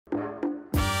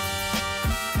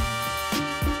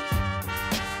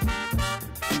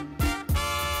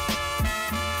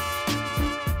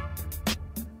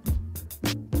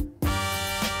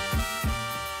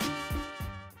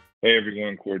Hey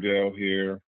everyone, Cordell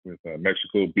here with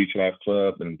Mexico Beach Life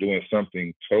Club, and I'm doing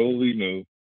something totally new.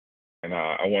 And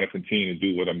I want to continue to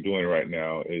do what I'm doing right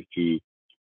now is to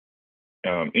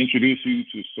introduce you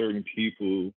to certain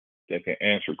people that can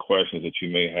answer questions that you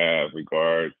may have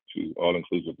regard to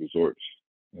all-inclusive resorts.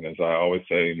 And as I always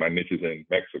say, my niche is in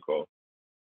Mexico.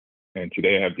 And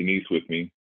today I have Denisse with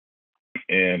me.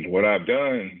 And what I've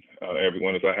done,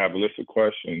 everyone, is I have a list of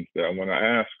questions that I want to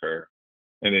ask her,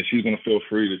 and then she's going to feel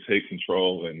free to take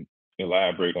control and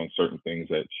elaborate on certain things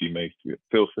that she may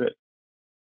feel fit.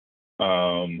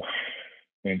 And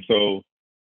so,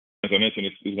 as I mentioned,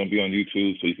 it's going to be on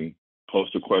YouTube, so you can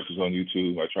post the questions on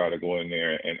YouTube. I try to go in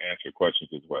there and answer questions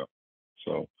as well.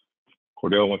 So,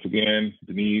 Cordell, once again,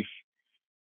 Denisse.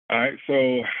 All right,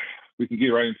 so we can get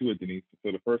right into it, Denisse.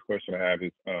 So the first question I have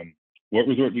is, what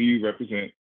resort do you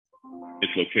represent,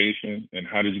 its location, and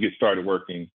how did you get started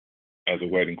working as a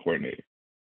wedding coordinator?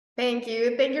 Thank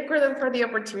you. Thank you, Cordell, for the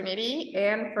opportunity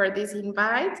and for this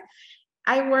invite.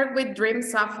 I work with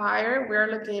Dreams Sapphire. We're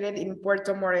located in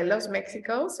Puerto Morelos,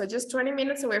 Mexico, so just 20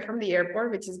 minutes away from the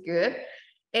airport, which is good.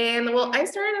 And well, I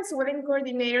started as a wedding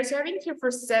coordinator, so I've been here for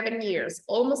 7 years,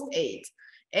 almost 8.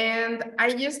 And I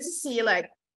used to see like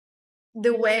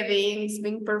the weddings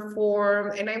being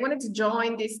performed, and I wanted to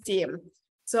join this team.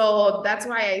 So that's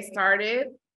why I started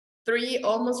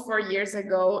almost 4 years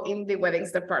ago in the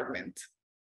weddings department.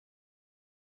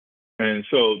 And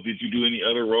so, did you do any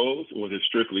other roles, or was it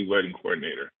strictly wedding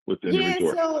coordinator within the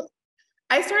resort? So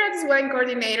I started as wedding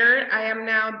coordinator. I am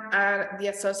now the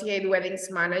associate weddings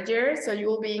manager. So you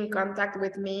will be in contact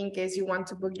with me in case you want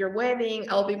to book your wedding.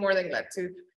 I'll be more than glad to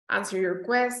answer your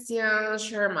questions,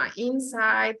 share my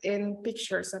insight and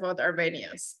pictures about our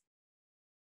venues.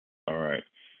 All right,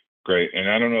 great. And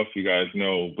I don't know if you guys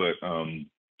know, but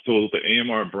so the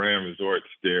AMR brand resorts,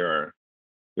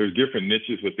 there's different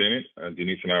niches within it.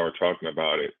 Denisse and I were talking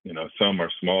about it. You know, some are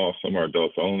small, some are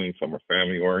adults only, some are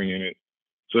family oriented.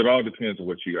 So it all depends on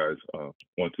what you guys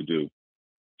want to do.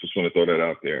 Just want to throw that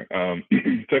out there.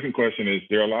 Second question is,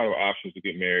 there are a lot of options to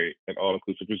get married at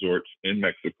all-inclusive resorts in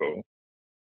Mexico.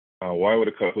 Why would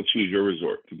a couple choose your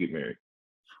resort to get married?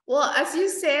 Well, as you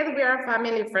said, we are a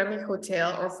family-friendly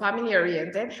hotel or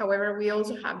family-oriented. However, we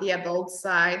also have the adult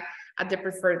side at the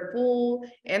preferred pool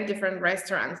and different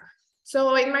restaurants.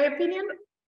 So in my opinion,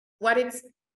 what is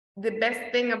the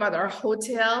best thing about our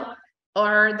hotel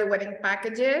are the wedding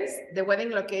packages, the wedding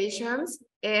locations,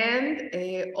 and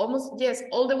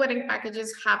all the wedding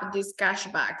packages have this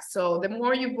cashback. So the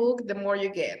more you book, the more you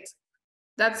get.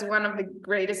 That's one of the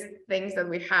greatest things that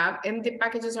we have. And the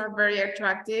packages are very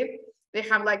attractive. They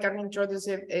have like an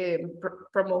introductive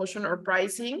promotion or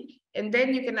pricing, and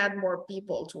then you can add more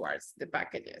people towards the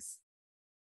packages.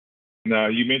 Now,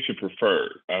 you mentioned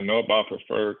preferred. I know about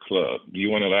preferred club. Do you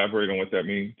want to elaborate on what that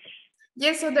means?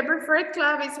 Yes, so the preferred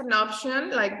club is an option.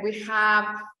 Like we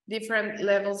have different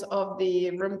levels of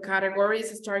the room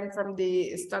categories, starting from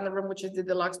the standard room, which is the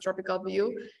deluxe tropical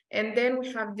view. And then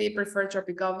we have the preferred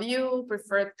tropical view,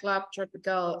 preferred club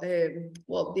tropical,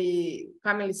 the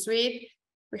family suite.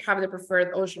 We have the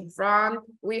preferred ocean front.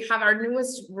 We have our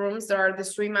newest rooms that are the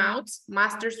swim outs,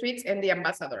 master suites, and the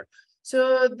ambassador.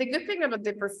 So the good thing about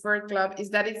the preferred club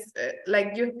is that it's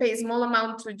like you pay a small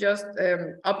amount to just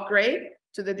upgrade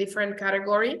to the different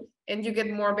category and you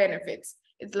get more benefits.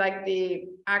 It's like the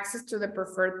access to the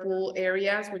preferred pool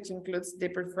areas, which includes the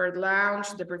preferred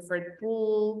lounge, the preferred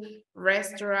pool,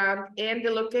 restaurant, and the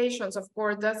locations. Of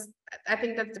course, I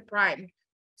think that's the prime.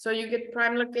 So you get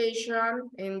prime location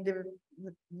in the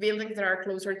buildings that are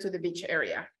closer to the beach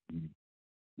area.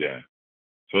 Yeah.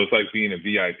 So it's like being a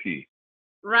VIP.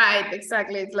 Right,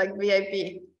 exactly. It's like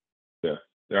VIP. Yeah.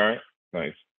 All right.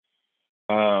 Nice.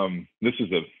 This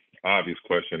is an obvious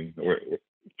question. We're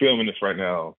filming this right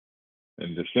now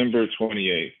in December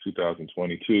 28th,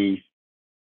 2022.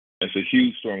 It's a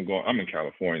huge storm going. I'm in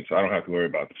California, so I don't have to worry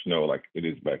about the snow like it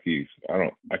is back east.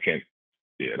 I can't.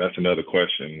 Yeah, that's another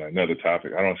question, another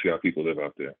topic. I don't see how people live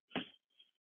out there.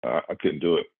 I couldn't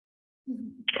do it.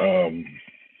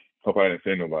 Hope I didn't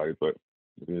offend nobody, but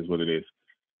it is what it is.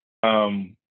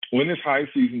 When is high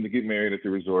season to get married at the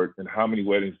resort, and how many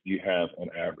weddings do you have on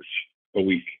average a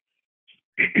week?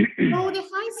 So the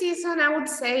high season, I would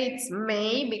say it's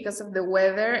May because of the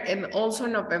weather, and also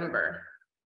November.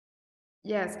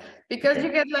 Yes, because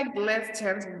you get like less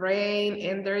chance of rain,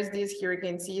 and there's this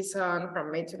hurricane season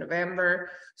from May to November.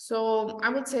 So I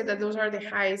would say that those are the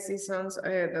high seasons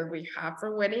that we have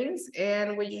for weddings,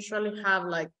 and we usually have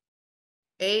like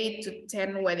 8 to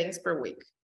 10 weddings per week.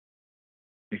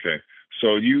 Okay,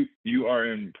 so you are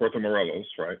in Puerto Morelos,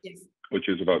 right? Yes. Which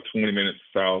is about 20 minutes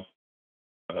south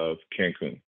of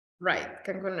Cancun. Right,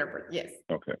 Cancun Airport, yes.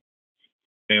 Okay.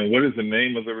 And what is the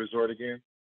name of the resort again?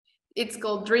 It's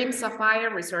called Dreams Sapphire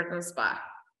Resort and Spa.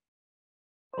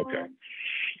 Okay.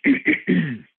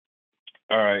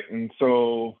 All right. And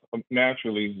so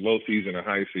naturally, low season and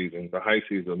high season. The high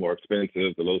season is more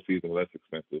expensive. The low season less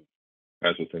expensive.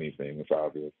 As with anything, it's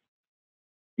obvious.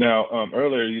 Now,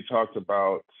 earlier you talked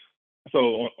about.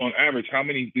 So on average, how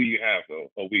many do you have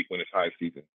though a week when it's high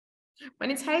season?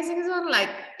 When it's high season, like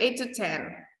 8 to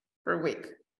 10 per week.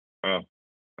 Oh,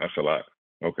 that's a lot.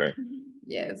 Okay.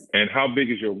 Yes. And how big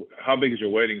is your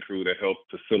wedding crew to help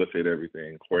facilitate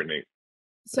everything, coordinate?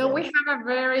 So we have a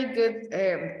very good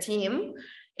team,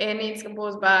 and it's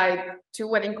composed by 2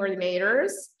 wedding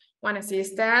coordinators, 1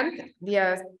 assistant,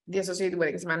 the associate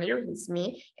weddings manager, who's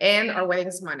me, and our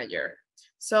weddings manager.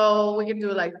 So we can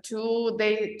do like 2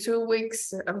 weddings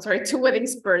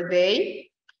per day,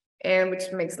 and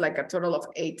which makes like a total of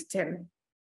 8 to 10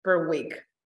 per week.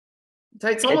 So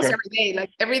it's almost every day. Like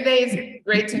every day is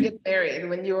great to get married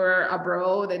when you're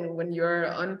abroad and when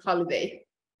you're on holiday.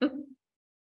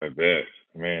 I bet,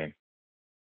 man.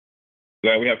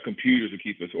 Glad we have computers to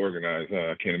keep us organized.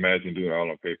 I can't imagine doing it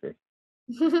all on paper.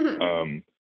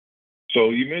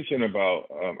 So you mentioned about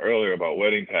earlier about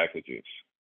wedding packages.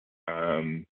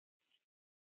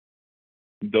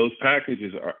 Those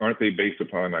packages aren't they based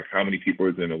upon like how many people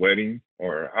is in a wedding,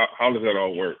 or how does that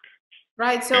all work?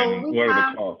 Right. So and what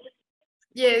are the costs?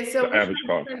 Yeah, so the average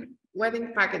cost. Different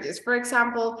wedding packages. For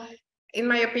example, in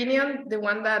my opinion, the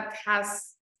one that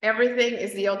has everything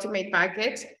is the ultimate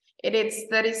package. It is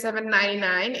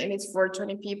 $37.99 and it's for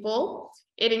 20 people.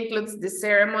 It includes the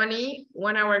ceremony,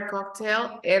 1 hour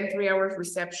cocktail, and 3 hours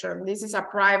reception. This is a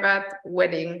private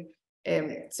wedding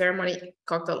ceremony,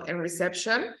 cocktail, and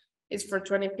reception. It's for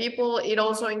 20 people. It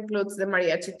also includes the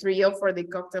mariachi trio for the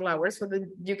cocktail hour so that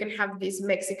you can have this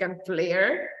Mexican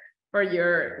flair for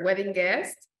your wedding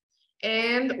guest.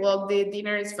 And well, the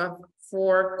dinner is a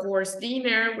 4-course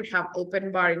dinner. We have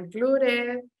open bar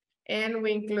included, and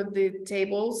we include the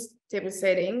table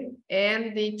setting,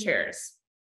 and the chairs.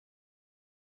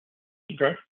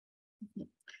 Okay.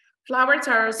 Flowers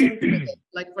are also included,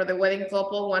 like for the wedding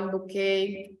couple, 1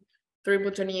 bouquet, 3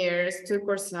 boutonnieres, 2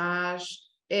 corsage,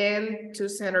 and 2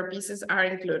 centerpieces are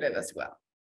included as well.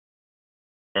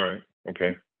 All right.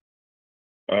 Okay.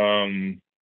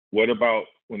 What about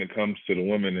when it comes to the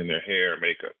women and their hair and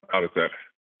makeup? How does that?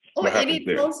 Oh, it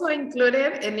is also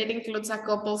included, and it includes a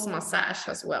couple's massage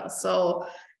as well. So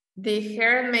the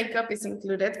hair and makeup is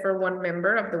included for 1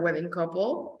 member of the wedding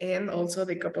couple, and also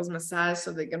the couple's massage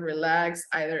so they can relax.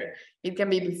 Either it can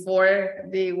be before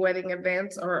the wedding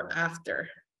event or after.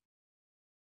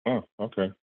 Oh,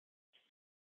 okay.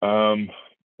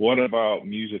 What about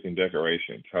music and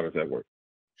decorations? How does that work?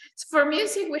 So for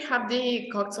music, we have the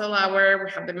cocktail hour,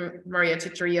 we have the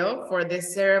mariachi trio. For the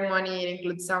ceremony, it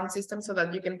includes sound system so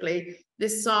that you can play the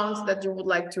songs that you would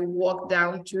like to walk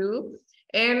down to.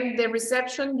 And the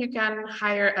reception, you can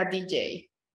hire a DJ.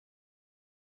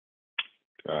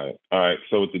 Got it. All right.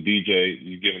 So with the DJ,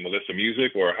 you give them a list of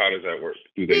music, or how does that work?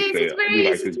 Do they Yes, say it's very we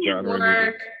like easy this to genre of work.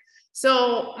 music?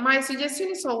 So my suggestion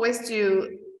is always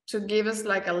to give us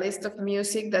like a list of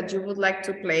music that you would like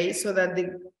to play so that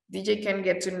the DJ can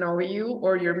get to know you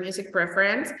or your music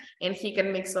preference, and he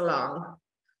can mix along.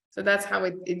 So that's how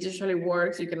it usually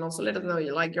works. You can also let us know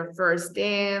you like your first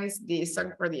dance, the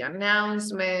song for the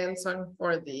announcement, song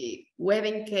for the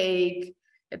wedding cake,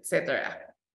 etc.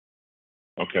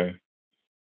 Okay.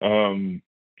 In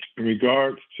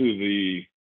regards to the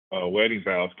wedding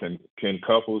vows, can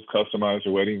couples customize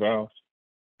their wedding vows?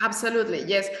 Absolutely,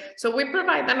 yes. So we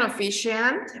provide an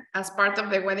officiant as part of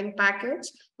the wedding package.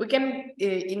 We can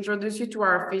introduce you to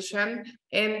our officiant,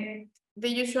 and they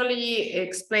usually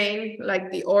explain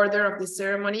like the order of the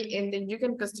ceremony, and then you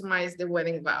can customize the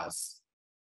wedding vows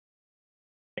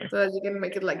so that you can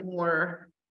make it like more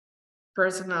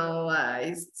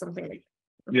personalized, something like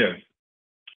that. Yes.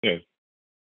 Yes.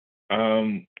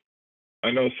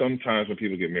 I know sometimes when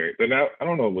people get married, but now I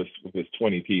don't know if it's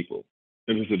 20 people.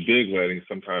 If it's a big wedding,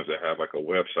 sometimes they have like a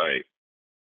website,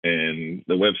 and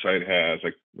the website has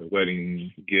like the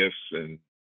wedding gifts and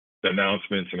the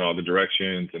announcements and all the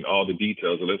directions and all the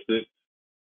details listed.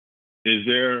 Is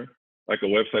there like a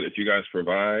website that you guys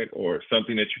provide or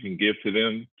something that you can give to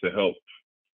them to help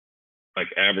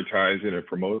like advertise it or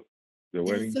promote the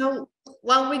wedding? So,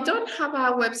 while we don't have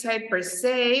a website per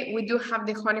se, we do have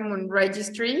the honeymoon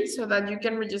registry so that you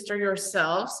can register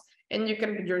yourselves and you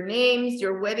can put your names,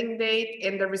 your wedding date,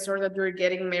 and the resort that you're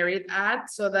getting married at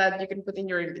so that you can put in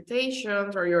your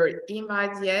invitations or your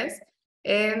invites, yes.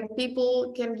 And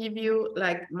people can give you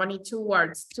like money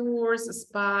towards tours,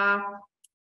 spa,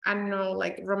 I don't know,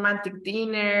 like romantic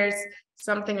dinners,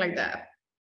 something like that.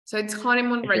 So it's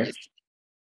honeymoon Okay. registered.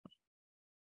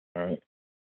 All right.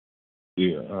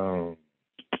 Yeah.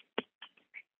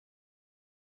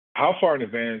 How far in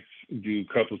advance do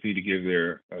couples need to give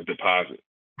their deposit?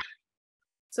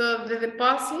 So the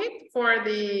deposit for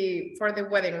the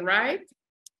wedding, right?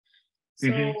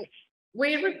 So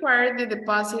we require the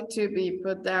deposit to be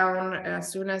put down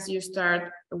as soon as you start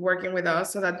working with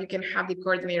us so that you can have the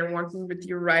coordinator working with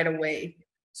you right away.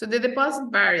 So the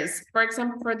deposit varies. For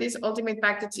example, for this ultimate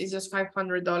package is just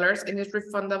 $500 and it's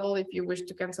refundable if you wish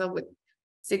to cancel with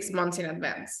 6 months in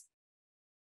advance.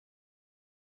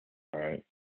 All right.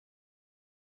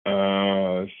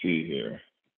 Let's see here.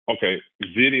 Okay,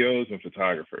 videos and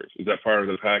photographers. Is that part of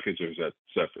the package or is that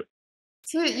separate?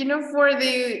 So, for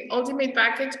the ultimate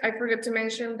package, I forgot to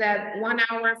mention that 1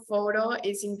 hour photo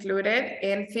is included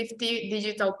and 50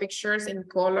 digital pictures in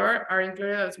color are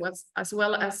included as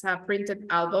well as a printed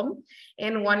album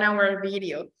and 1 hour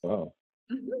video. Wow.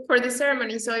 For the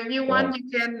ceremony. So if you want,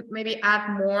 you can maybe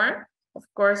add more, of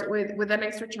course, with an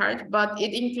extra charge, but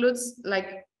it includes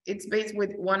it's based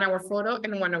with 1 hour photo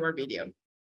and 1 hour video.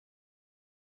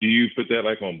 Do you put that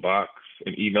like on box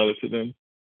and email it to them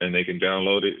and they can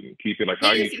download it and keep it? Like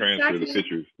how Yes, you transfer the exactly.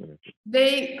 pictures?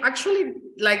 They actually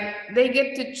they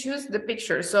get to choose the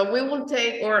picture. So we will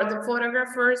take, or the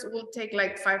photographers will take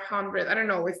like 500, I don't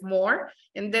know, if more,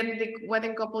 and then the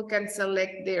wedding couple can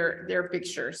select their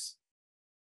pictures.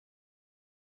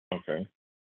 Okay.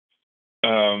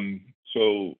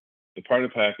 So the part of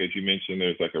the package you mentioned,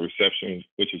 there's like a reception,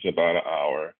 which is about an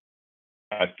hour.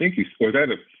 I think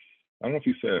I don't know if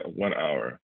you said 1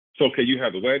 hour. So okay, you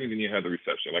have the wedding, then you have the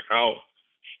reception. Like how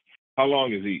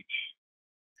long is each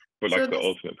for like the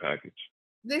ultimate package?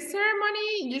 The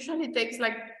ceremony usually takes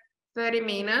like 30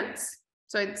 minutes.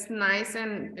 So it's nice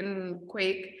and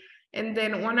quick. And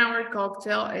then 1 hour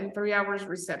cocktail and 3 hours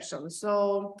reception.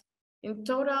 So in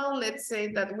total, let's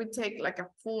say that we take like a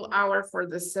full hour for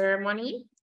the ceremony,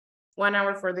 1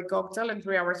 hour for the cocktail and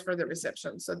 3 hours for the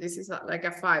reception. So this is like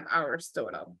a 5 hours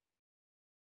total.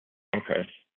 Okay.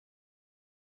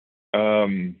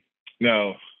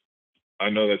 Now I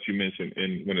know that you mentioned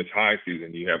when it's high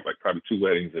season, you have like probably 2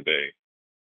 weddings a day.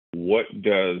 What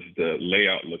does the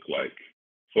layout look like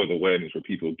for the weddings where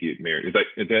people get married?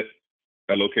 Is that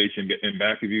a location in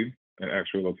back of you, an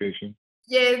actual location?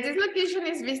 Yes, this location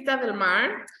is Vista del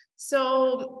Mar.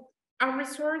 So our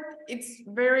resort, it's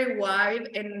very wide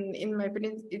and in my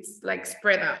opinion, it's like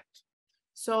spread out.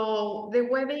 So the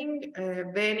wedding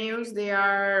venues, they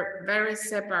are very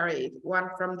separate one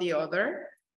from the other.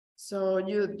 So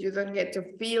you don't get to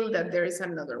feel that there is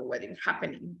another wedding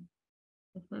happening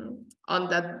on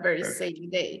that very same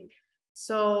day.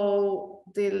 So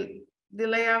the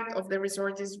layout of the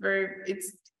resort is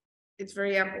it's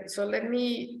very ample. So let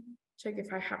me check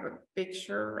if I have a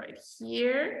picture right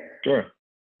here. Sure.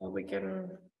 We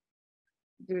can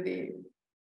do the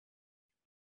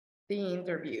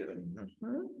interview.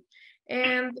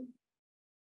 And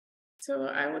so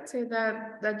I would say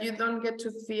that you don't get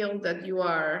to feel that you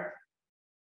are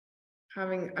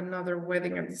having another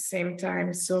wedding at the same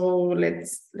time. So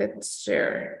let's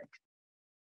share.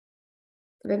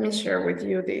 Let me share with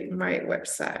you my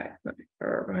website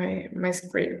or my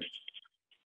screen.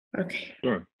 Okay.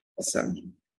 Sure.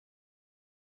 Awesome.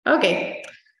 Okay.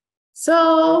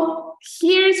 So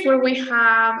here's where we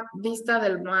have Vista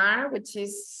del Mar, which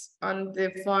is on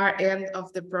the far end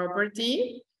of the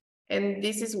property. And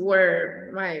this is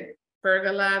where my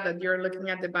pergola that you're looking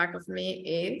at the back of me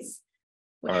is.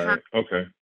 We have okay.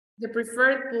 The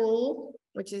preferred pool,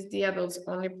 which is the adults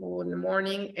only pool in the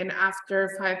morning, and after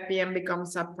 5 p.m.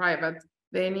 becomes a private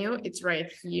venue. It's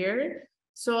right here.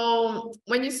 So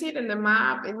when you see it in the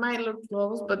map, it might look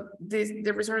close, but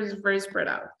the resort is very spread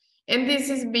out. And this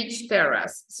is beach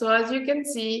terrace. So as you can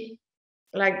see,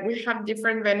 like we have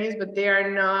different venues, but they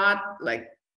are not like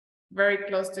very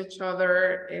close to each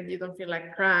other and you don't feel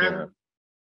like cramped.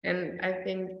 Yeah. And I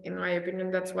think, in my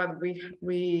opinion, that's what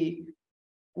we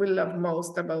love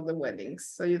most about the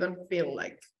weddings. So you don't feel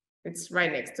like it's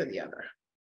right next to the other.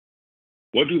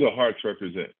 What do the hearts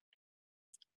represent?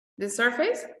 The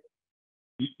surface?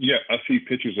 Yeah, I see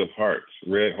pictures of hearts,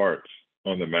 red hearts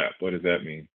on the map. What does that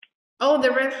mean? Oh,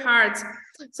 the red hearts.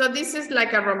 So this is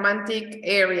like a romantic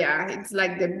area. It's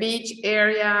like the beach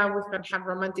area. We can have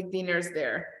romantic dinners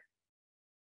there.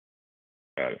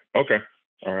 Got it. Okay.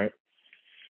 All right.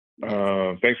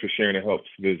 Yes. Thanks for sharing. It helps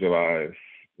visualize.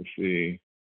 Let's see.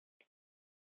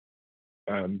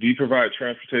 Do you provide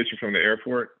transportation from the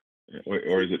airport,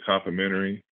 or is it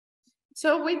complimentary?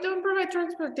 So we don't provide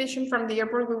transportation from the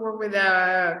airport. We work with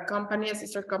a company, a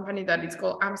sister company that is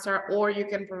called Amstar, or you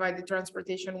can provide the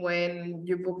transportation when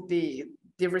you book the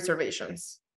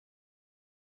reservations.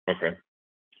 Okay.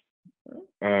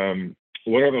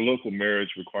 What are the local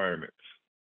marriage requirements?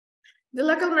 The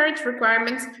local marriage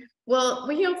requirements, well,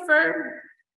 we offer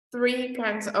three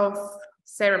kinds of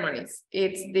ceremonies.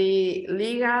 It's the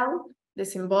legal, the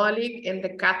symbolic, and the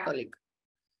Catholic.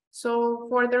 So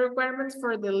for the requirements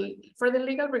for the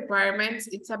legal requirements,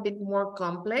 it's a bit more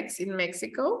complex in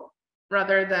Mexico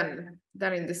rather than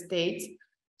in the States.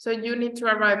 So you need to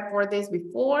arrive 4 days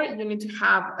before. You need to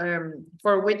have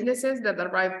for witnesses that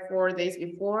arrive 4 days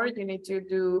before. You need to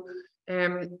do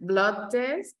blood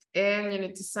test and you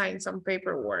need to sign some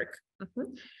paperwork.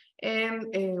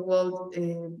 And it will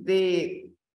be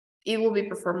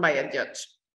performed by a judge.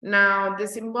 Now the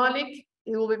symbolic,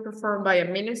 it will be performed by a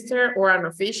minister or an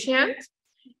officiant,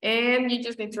 and you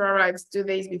just need to arrive 2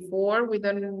 days before. We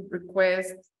don't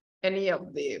request any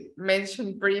of the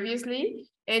mentioned previously,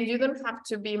 and you don't have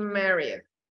to be married.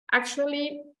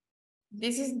 Actually,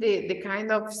 this is the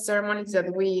kind of ceremonies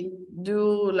that we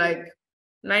do like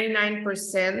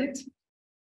 99%,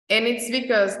 and it's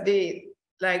because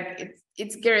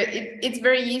it's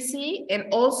very easy, and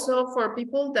also for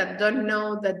people that don't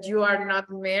know that you are not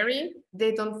married,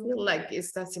 they don't feel like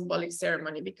it's a symbolic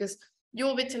ceremony because you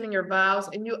will be telling your vows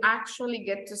and you actually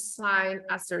get to sign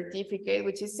a certificate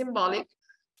which is symbolic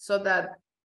so that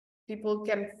people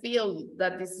can feel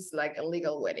that this is like a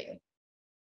legal wedding,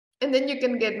 and then you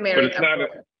can get married.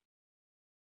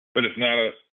 But it's not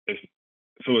a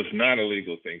so it's not a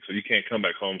legal thing. So you can't come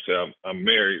back home and say I'm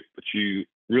married, but you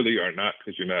really are not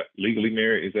because you're not legally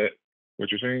married. Is that what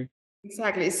you're saying?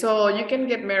 Exactly. So you can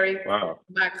get married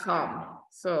back home.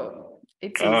 So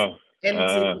it's easy and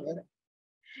simple.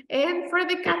 And for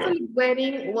the Catholic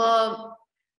wedding, well,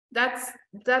 that's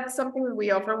something that we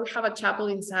offer. We have a chapel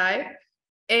inside,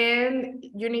 and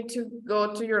you need to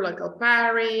go to your local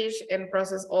parish and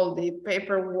process all the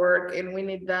paperwork, and we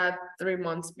need that 3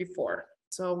 months before.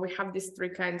 So we have these three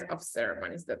kinds of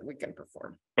ceremonies that we can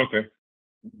perform. Okay.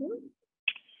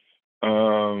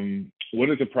 What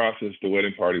is the process the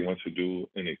wedding party wants to do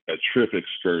in a trip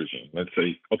excursion? Let's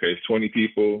say, okay, it's 20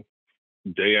 people,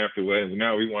 day after wedding.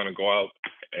 Now we want to go out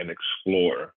and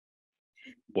explore.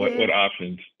 What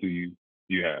options do you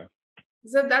have?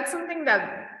 So that's something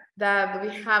that we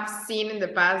have seen in the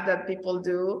past that people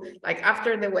do. Like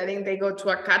after the wedding, they go to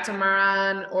a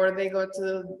catamaran or they go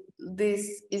to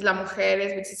this Isla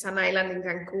Mujeres, which is an island in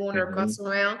Cancun or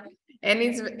Cozumel. And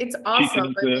it's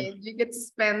awesome. I mean, you get to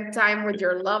spend time with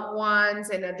your loved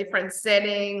ones in a different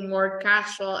setting, more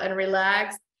casual and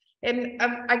relaxed. And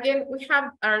again, we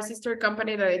have our sister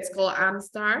company that it's called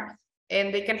Amstar,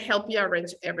 and they can help you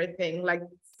arrange everything, like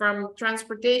from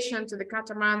transportation to the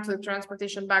catamaran to the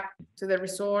transportation back to the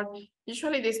resort.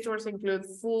 Usually these tours include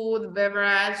food,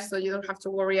 beverage, so you don't have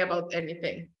to worry about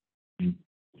anything.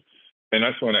 And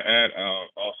I just want to add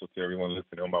also to everyone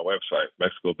listening on my website,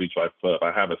 Mexico Beach Life Club,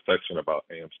 I have a section about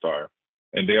Amstar,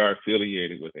 and they are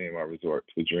affiliated with AMR Resorts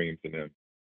with Dreams in them.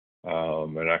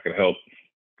 And I can help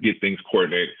get things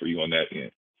coordinated for you on that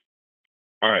end.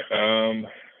 All right.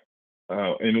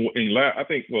 I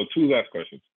think, two last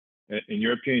questions. In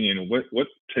your opinion, what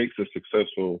takes a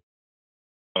successful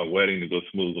wedding to go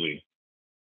smoothly?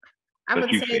 I would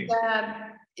say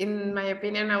that, in my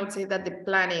opinion, I would say that the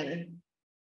planning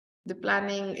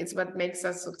is what makes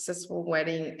a successful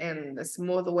wedding and a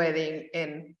smooth wedding.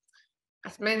 And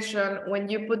as mentioned, when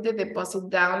you put the deposit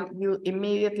down, you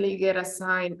immediately get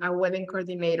assigned a wedding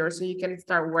coordinator so you can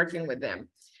start working with them.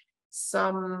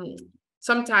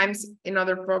 Sometimes in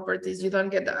other properties, you don't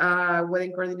get a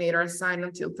wedding coordinator assigned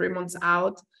until 3 months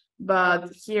out. But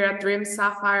here at Dreams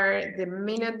Sapphire, the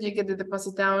minute you get the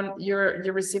deposit down, you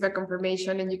receive a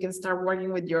confirmation and you can start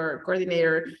working with your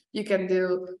coordinator. You can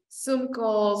do Zoom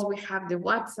calls. We have the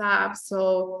WhatsApp.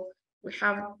 So we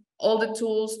have all the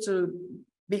tools to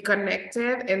be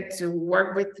connected and to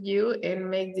work with you and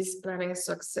make this planning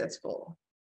successful.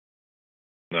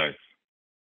 Nice.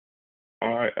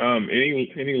 All right.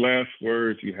 Any last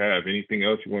words you have? Anything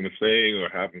else you want to say or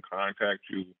have them contact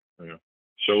you?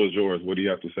 Show is yours. What do you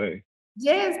have to say?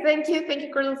 Yes, thank you. Thank you,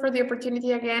 Cordell, for the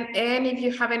opportunity again. And if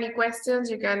you have any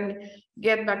questions, you can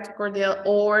get back to Cordell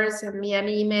or send me an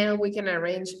email. We can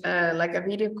arrange like a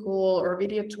video call or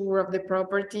video tour of the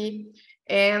property.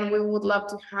 And we would love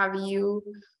to have you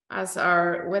as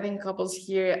our wedding couples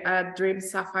here at Dreams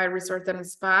Sapphire Resort and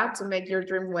Spa to make your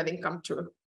dream wedding come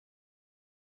true.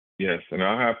 Yes, and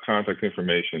I'll have contact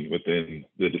information within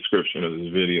the description of this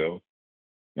video.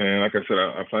 And like I said,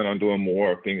 I plan on doing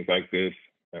more things like this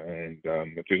And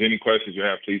if there's any questions you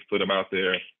have, please put them out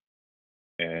there.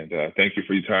 And thank you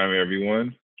for your time,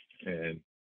 everyone. And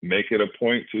make it a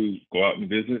point to go out and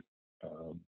visit,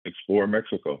 explore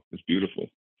Mexico. It's beautiful.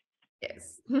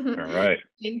 Yes. All right.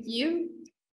 Thank you.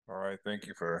 All right. Thank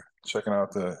you for checking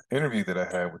out the interview that I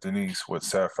had with Denisse with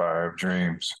Sapphire of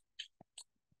Dreams.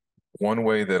 One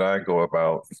way that I go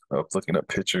about looking up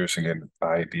pictures and getting an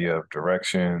idea of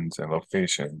directions and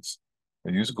locations,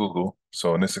 I use Google.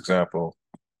 So in this example,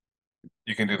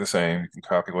 you can do the same. You can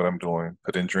copy what I'm doing,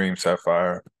 put in Dreams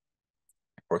Sapphire,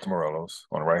 Puerto Morelos.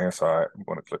 On the right-hand side, I'm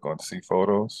going to click on See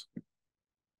Photos.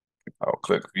 I'll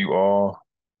click View All.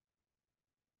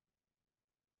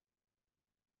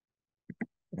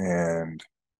 And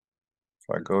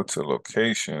if I go to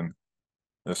location,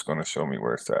 it's going to show me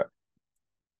where it's at.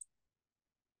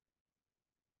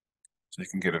 So you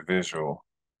can get a visual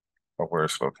of where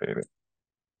it's located.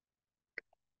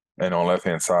 And on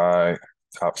left-hand side,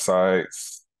 top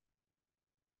sites,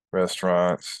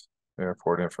 restaurants,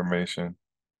 airport information.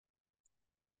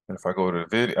 And if I go to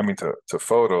video, to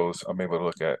photos, I'm able to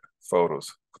look at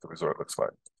photos, what the resort looks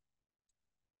like.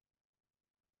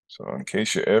 So in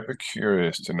case you're ever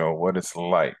curious to know what it's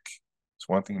like, it's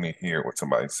one thing to hear what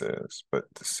somebody says, but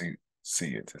to see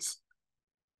it is,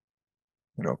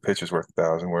 picture's worth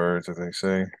 1,000 words, as they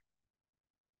say.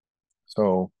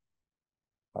 So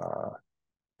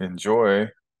enjoy.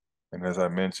 And as I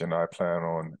mentioned, I plan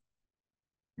on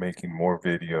making more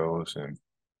videos and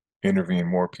interviewing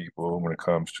more people when it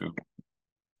comes to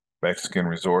Mexican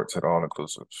resorts at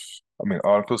all-inclusive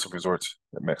resorts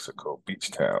in Mexico,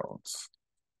 beach towns.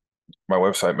 My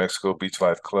website, Mexico Beach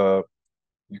Life Club,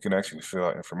 you can actually fill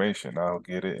out information. I'll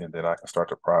get it, and then I can start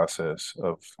the process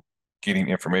of getting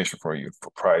information for you for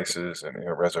prices and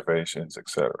reservations,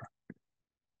 etc.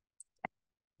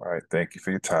 All right, thank you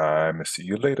for your time, and see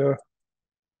you later.